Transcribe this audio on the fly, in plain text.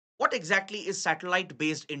What exactly is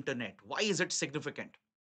satellite-based internet? Why is it significant?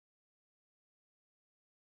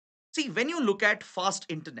 See, when you look at fast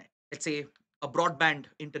internet, let's say a broadband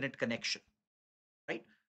internet connection, right?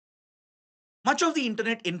 Much of the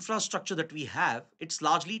internet infrastructure that we have, it's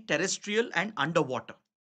largely terrestrial and underwater.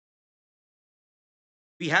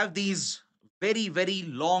 We have these very, very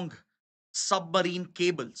long submarine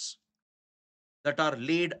cables that are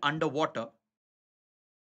laid underwater,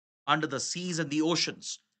 under the seas and the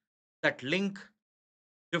oceans, that link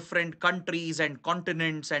different countries and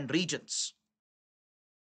continents and regions.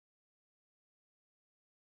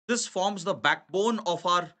 This forms the backbone of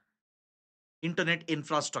our internet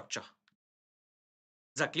infrastructure.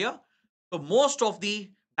 Is that clear? So most of the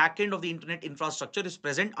backend of the internet infrastructure is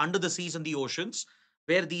present under the seas and the oceans,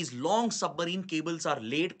 where these long submarine cables are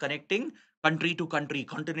laid connecting country to country,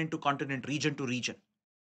 continent to continent, region to region.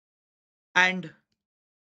 And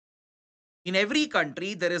in every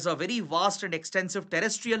country, there is a very vast and extensive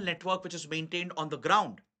terrestrial network which is maintained on the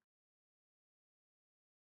ground,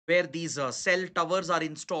 where these cell towers are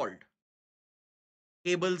installed,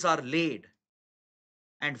 cables are laid,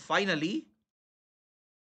 and finally,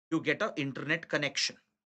 you get an internet connection.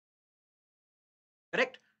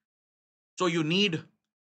 Correct? So you need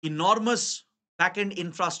enormous backend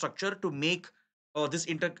infrastructure to make this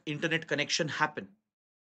internet connection happen.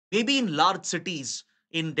 Maybe in large cities,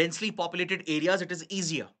 in densely populated areas, it is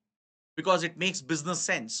easier because it makes business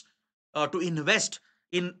sense to invest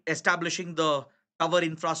in establishing the tower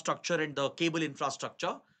infrastructure and the cable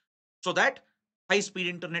infrastructure so that high speed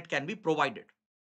internet can be provided.